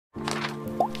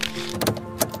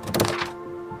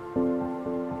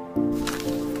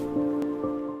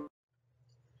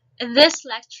In this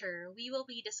lecture, we will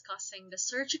be discussing the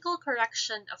surgical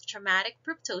correction of traumatic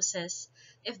proptosis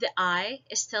if the eye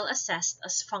is still assessed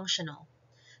as functional.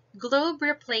 Globe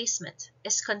replacement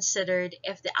is considered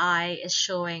if the eye is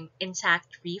showing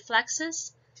intact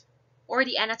reflexes or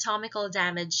the anatomical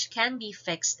damage can be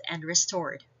fixed and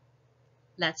restored.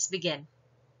 Let's begin.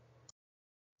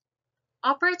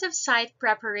 Operative site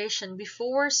preparation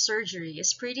before surgery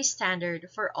is pretty standard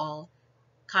for all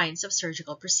kinds of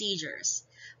surgical procedures,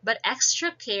 but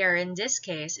extra care in this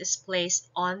case is placed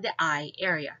on the eye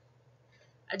area.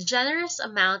 A generous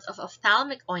amount of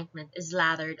ophthalmic ointment is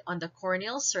lathered on the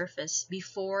corneal surface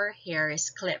before hair is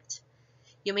clipped.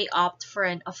 You may opt for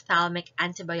an ophthalmic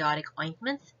antibiotic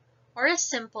ointment or a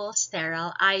simple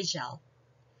sterile eye gel.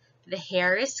 The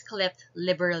hair is clipped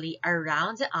liberally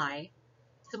around the eye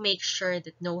to make sure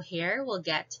that no hair will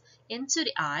get into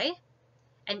the eye,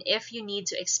 and if you need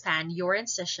to expand your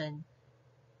incision,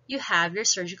 you have your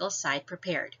surgical site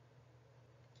prepared.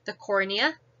 The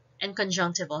cornea and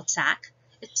conjunctival sac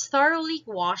is thoroughly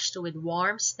washed with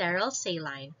warm sterile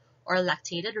saline or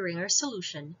lactated Ringer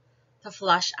solution to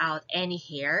flush out any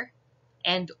hair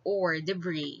and or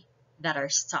debris that are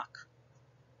stuck.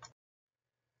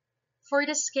 For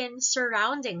the skin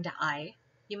surrounding the eye,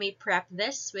 you may prep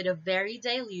this with a very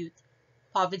dilute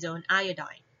povidone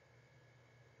iodine.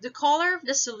 The color of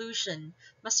the solution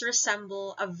must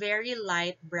resemble a very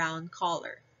light brown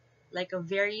color, like a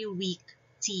very weak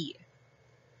tea.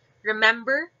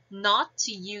 Remember not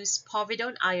to use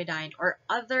povidone iodine or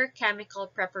other chemical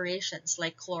preparations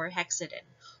like chlorhexidine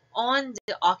on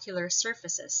the ocular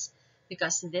surfaces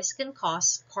because this can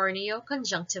cause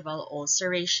corneoconjunctival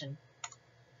ulceration.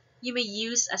 You may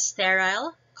use a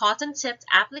sterile, cotton-tipped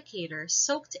applicator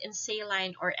soaked in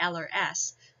saline or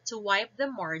LRS to wipe the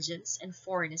margins and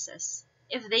fornices,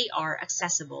 if they are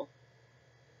accessible.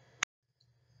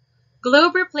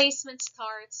 Globe replacement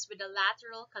starts with a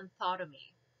lateral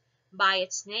canthotomy. By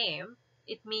its name,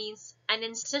 it means an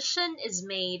incision is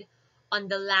made on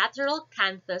the lateral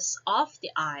canthus of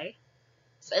the eye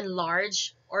to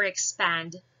enlarge or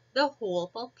expand the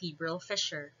whole palpebral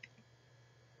fissure.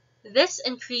 This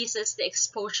increases the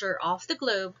exposure of the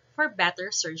globe for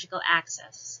better surgical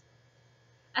access.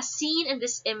 As seen in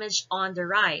this image on the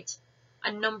right,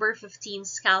 a number 15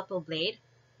 scalpel blade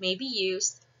may be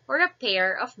used or a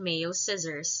pair of Mayo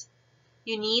scissors.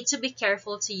 You need to be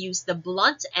careful to use the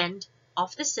blunt end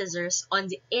of the scissors on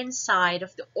the inside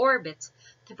of the orbit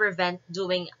to prevent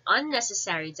doing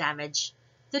unnecessary damage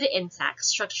to the intact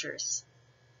structures.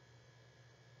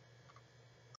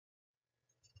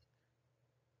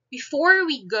 Before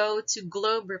we go to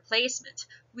globe replacement,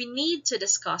 we need to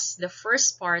discuss the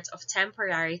first part of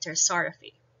temporary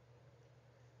tersorrhaphy.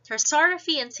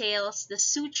 Tersorrhaphy entails the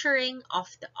suturing of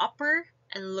the upper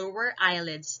and lower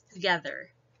eyelids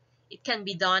together. It can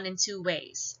be done in two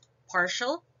ways,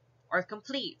 partial or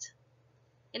complete.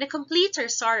 In a complete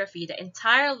tersorrhaphy, the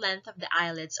entire length of the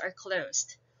eyelids are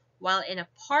closed, while in a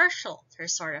partial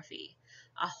tersorrhaphy,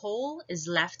 a hole is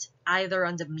left either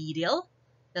on the medial,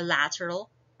 the lateral,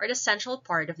 or the central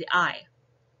part of the eye.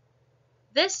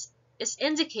 This is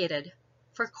indicated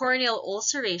for corneal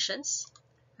ulcerations,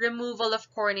 removal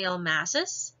of corneal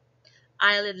masses,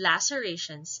 eyelid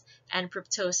lacerations, and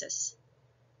proptosis.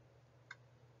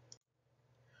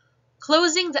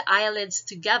 Closing the eyelids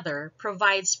together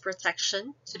provides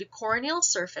protection to the corneal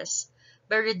surface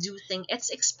by reducing its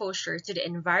exposure to the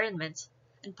environment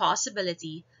and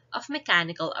possibility of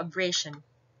mechanical abrasion.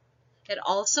 It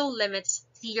also limits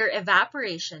tear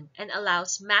evaporation and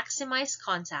allows maximized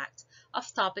contact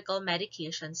of topical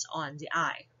medications on the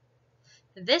eye.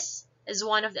 This is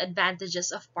one of the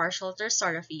advantages of partial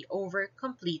tersorrhaphy over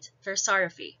complete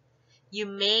tersorrhaphy. You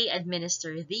may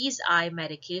administer these eye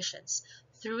medications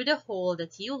through the hole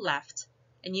that you left,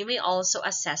 and you may also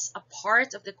assess a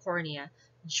part of the cornea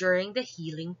during the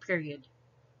healing period.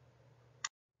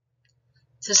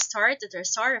 To start the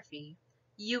tersorrhaphy,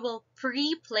 you will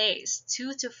pre-place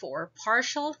 2 to 4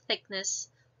 partial thickness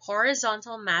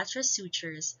horizontal mattress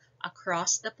sutures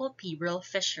across the palpebral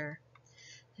fissure.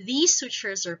 These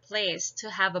sutures are placed to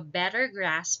have a better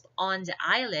grasp on the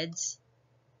eyelids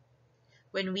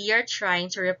when we are trying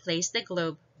to replace the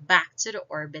globe back to the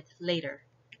orbit later.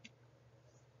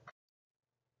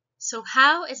 So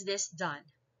how is this done?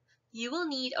 You will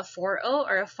need a 4-0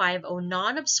 or a 5-0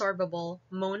 non-absorbable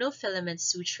monofilament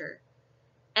suture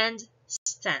and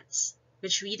stents,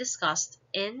 which we discussed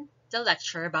in the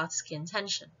lecture about skin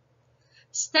tension.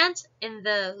 Stent in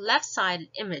the left side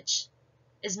image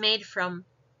is made from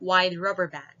wide rubber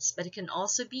bands, but it can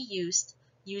also be used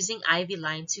using IV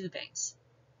line tubings.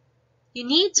 You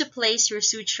need to place your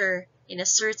suture in a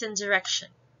certain direction.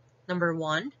 Number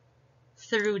 1,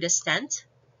 through the stent,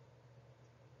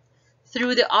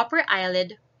 through the upper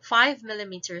eyelid 5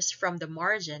 millimeters from the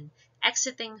margin,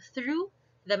 exiting through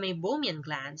the meibomian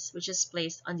glands, which is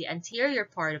placed on the anterior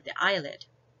part of the eyelid,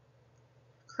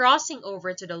 crossing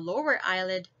over to the lower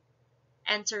eyelid,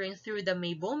 entering through the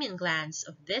meibomian glands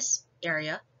of this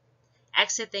area,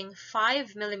 exiting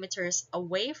 5 millimeters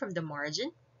away from the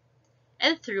margin,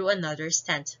 and through another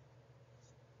stent.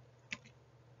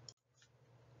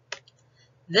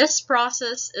 This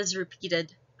process is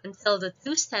repeated until the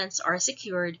 2 stents are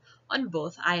secured on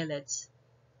both eyelids.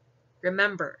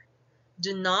 Remember,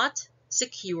 do not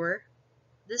secure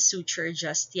the suture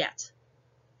just yet,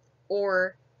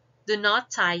 or do not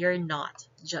tie your knot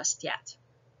just yet.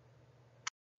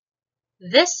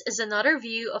 This is another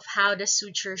view of how the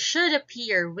suture should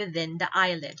appear within the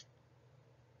eyelid.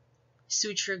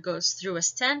 Suture goes through a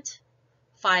stent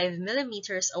 5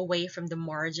 millimeters away from the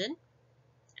margin.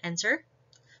 Enter.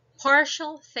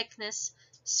 Partial thickness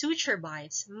suture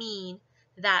bites mean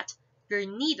that your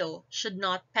needle should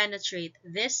not penetrate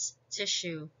this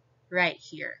tissue right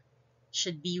here. It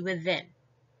should be within.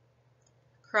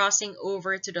 Crossing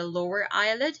over to the lower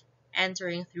eyelid,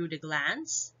 entering through the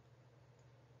glands,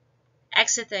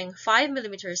 exiting 5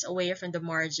 millimeters away from the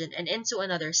margin and into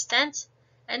another stent,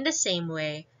 and the same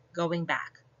way going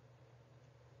back.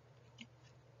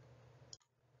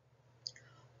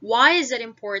 Why is it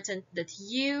important that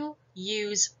you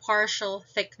use partial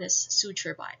thickness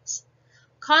suture bites?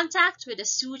 Contact with a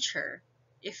suture,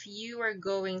 if you are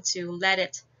going to let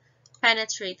it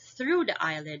penetrate through the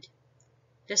eyelid,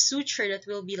 the suture that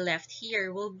will be left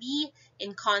here will be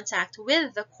in contact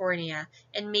with the cornea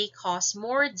and may cause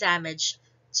more damage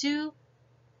to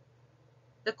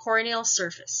the corneal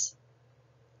surface.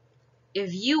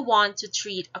 If you want to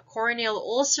treat a corneal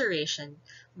ulceration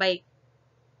by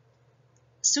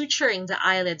suturing the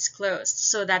eyelids closed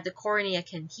so that the cornea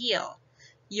can heal,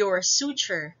 your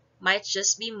suture might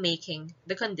just be making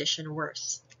the condition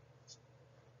worse.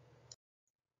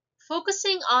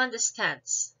 Focusing on the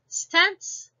stents.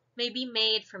 Stents may be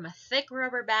made from a thick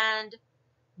rubber band,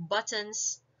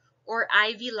 buttons, or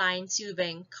IV line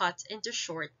tubing cut into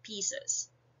short pieces.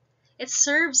 It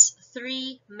serves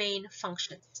 3 main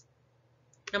functions.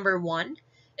 Number 1,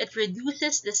 it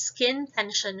reduces the skin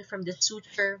tension from the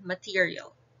suture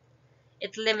material.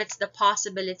 It limits the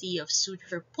possibility of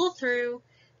suture pull-through,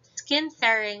 skin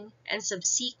tearing, and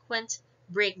subsequent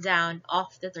breakdown of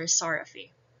the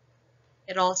tarsarophy.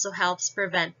 It also helps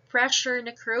prevent pressure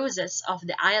necrosis of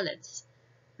the eyelids.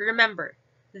 Remember,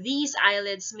 these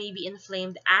eyelids may be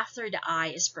inflamed after the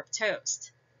eye is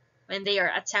proptosed. When they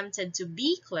are attempted to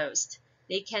be closed,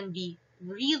 they can be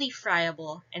really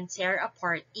friable and tear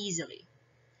apart easily.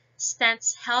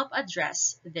 Stents help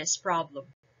address this problem.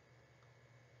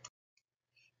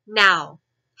 Now,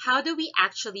 how do we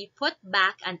actually put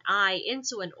back an eye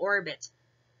into an orbit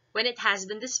when it has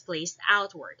been displaced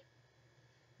outward?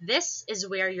 This is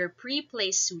where your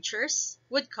pre-placed sutures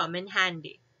would come in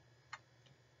handy.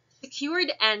 Secure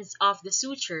the ends of the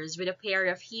sutures with a pair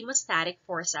of hemostatic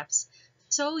forceps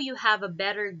so you have a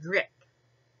better grip.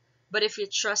 But if you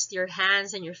trust your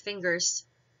hands and your fingers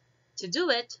to do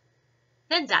it,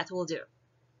 then that will do.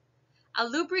 A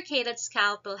lubricated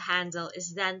scalpel handle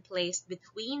is then placed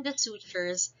between the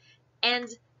sutures and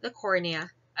the cornea,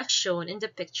 as shown in the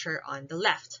picture on the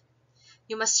left.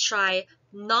 You must try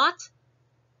not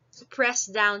to press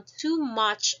down too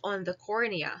much on the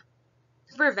cornea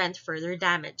to prevent further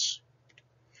damage.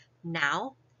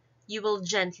 Now, you will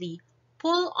gently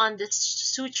pull on the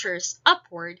sutures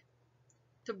upward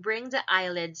to bring the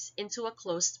eyelids into a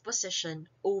closed position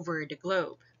over the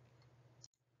globe.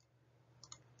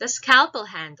 The scalpel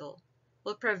handle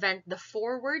will prevent the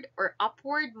forward or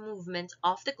upward movement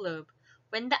of the globe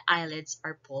when the eyelids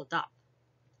are pulled up.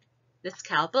 The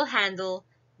scalpel handle,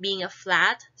 being a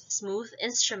flat, smooth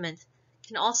instrument,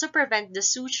 can also prevent the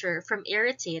suture from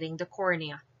irritating the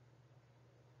cornea.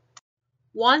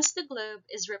 Once the globe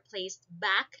is replaced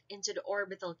back into the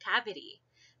orbital cavity,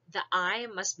 the eye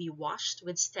must be washed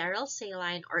with sterile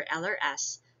saline or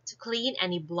LRS to clean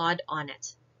any blood on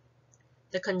it.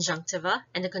 The conjunctiva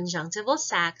and the conjunctival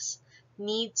sacs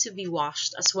need to be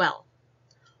washed as well.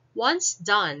 Once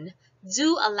done,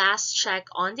 do a last check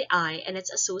on the eye and its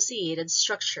associated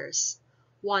structures.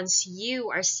 Once you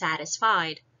are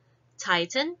satisfied,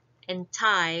 tighten and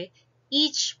tie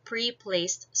each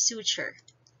pre-placed suture.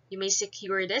 You may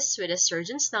secure this with a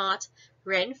surgeon's knot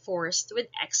reinforced with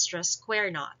extra square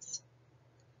knots.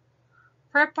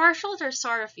 For a partial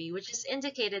tarsarophy, which is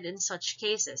indicated in such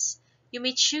cases, you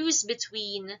may choose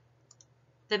between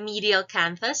the medial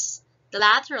canthus, the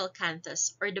lateral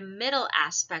canthus or the middle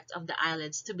aspect of the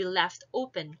eyelids to be left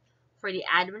open for the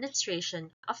administration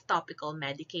of topical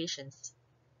medications.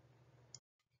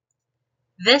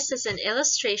 This is an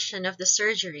illustration of the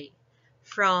surgery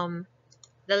from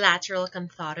the lateral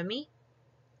canthotomy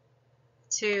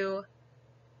to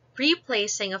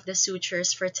replacing of the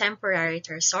sutures for temporary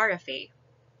tarsorrhaphy,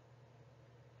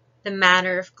 the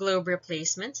manner of globe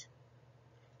replacement,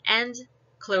 and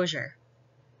closure.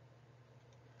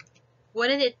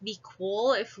 Wouldn't it be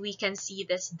cool if we can see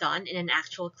this done in an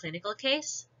actual clinical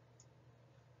case?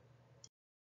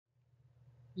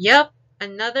 Yup,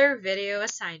 another video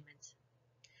assignment.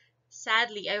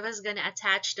 Sadly, I was gonna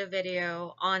attach the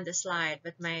video on the slide,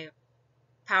 but my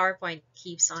PowerPoint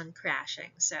keeps on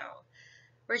crashing, so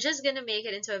we're just gonna make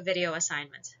it into a video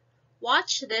assignment.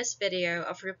 Watch this video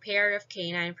of repair of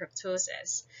canine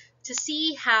proptosis to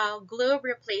see how globe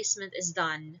replacement is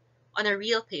done on a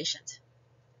real patient.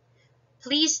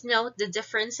 Please note the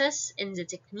differences in the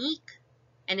technique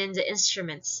and in the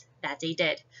instruments that they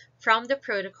did from the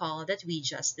protocol that we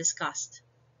just discussed.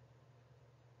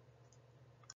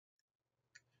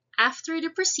 After the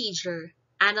procedure,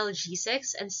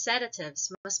 analgesics and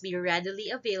sedatives must be readily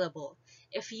available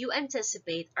if you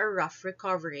anticipate a rough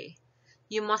recovery.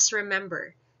 You must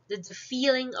remember that the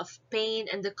feeling of pain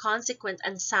and the consequent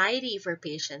anxiety for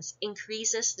patients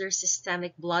increases their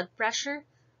systemic blood pressure,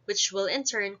 which will in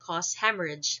turn cause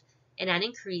hemorrhage and an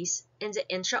increase in the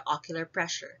intraocular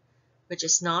pressure, which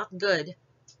is not good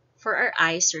for our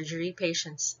eye surgery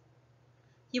patients.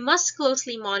 You must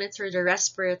closely monitor the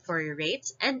respiratory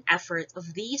rate and effort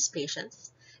of these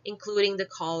patients, including the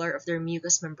color of their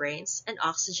mucous membranes and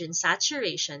oxygen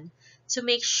saturation, to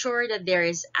make sure that there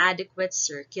is adequate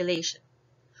circulation.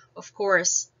 Of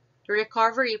course, the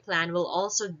recovery plan will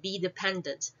also be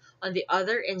dependent on the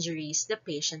other injuries the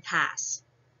patient has.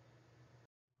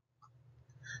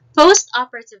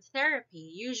 Post-operative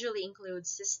therapy usually includes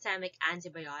systemic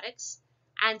antibiotics,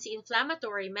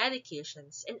 anti-inflammatory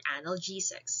medications, and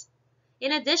analgesics.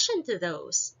 In addition to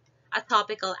those, a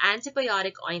topical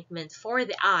antibiotic ointment for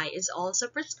the eye is also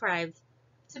prescribed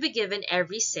to be given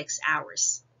every 6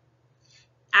 hours.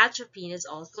 Atropine is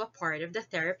also a part of the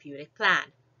therapeutic plan.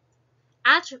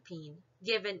 Atropine,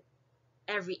 given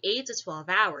every 8 to 12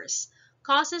 hours,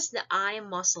 causes the eye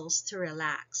muscles to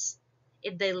relax.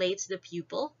 It dilates the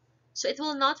pupil, so it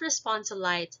will not respond to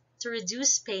light to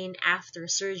reduce pain after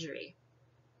surgery.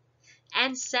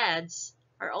 NSAIDs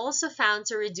are also found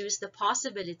to reduce the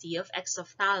possibility of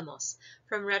exophthalmos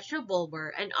from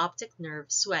retrobulbar and optic nerve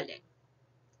swelling.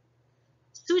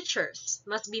 Sutures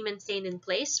must be maintained in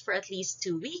place for at least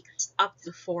 2 weeks up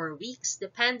to 4 weeks,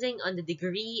 depending on the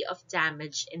degree of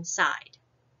damage inside.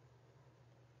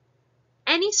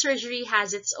 Any surgery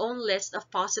has its own list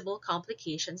of possible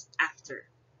complications after.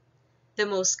 The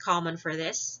most common for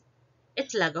this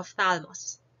is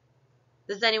lagophthalmos.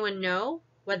 Does anyone know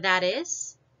what that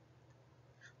is?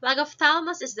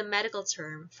 Lagophthalmos is the medical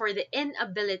term for the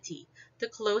inability to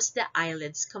close the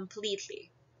eyelids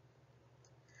completely.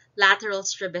 Lateral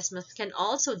strabismus can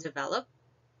also develop.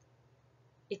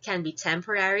 It can be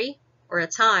temporary, or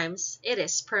at times, it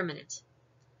is permanent.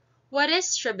 What is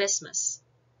strabismus?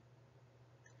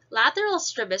 Lateral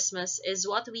strabismus is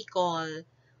what we call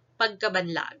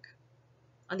pagkabanlag.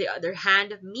 On the other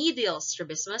hand, medial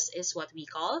strabismus is what we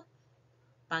call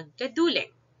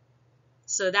pagkaduling.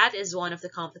 So that is one of the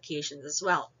complications as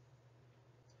well.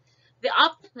 The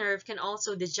optic nerve can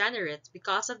also degenerate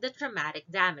because of the traumatic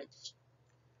damage.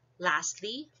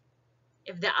 Lastly,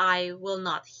 if the eye will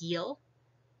not heal,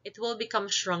 it will become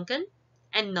shrunken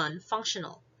and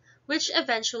non-functional, which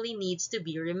eventually needs to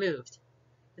be removed.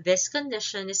 This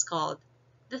condition is called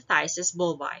the phthisis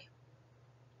bulbi.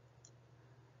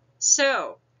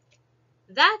 So,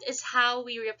 that is how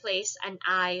we replace an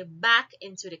eye back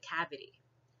into the cavity.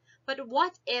 But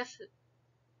what if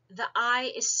the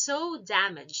eye is so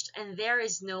damaged and there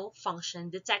is no function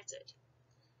detected?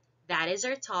 That is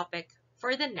our topic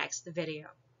for the next video.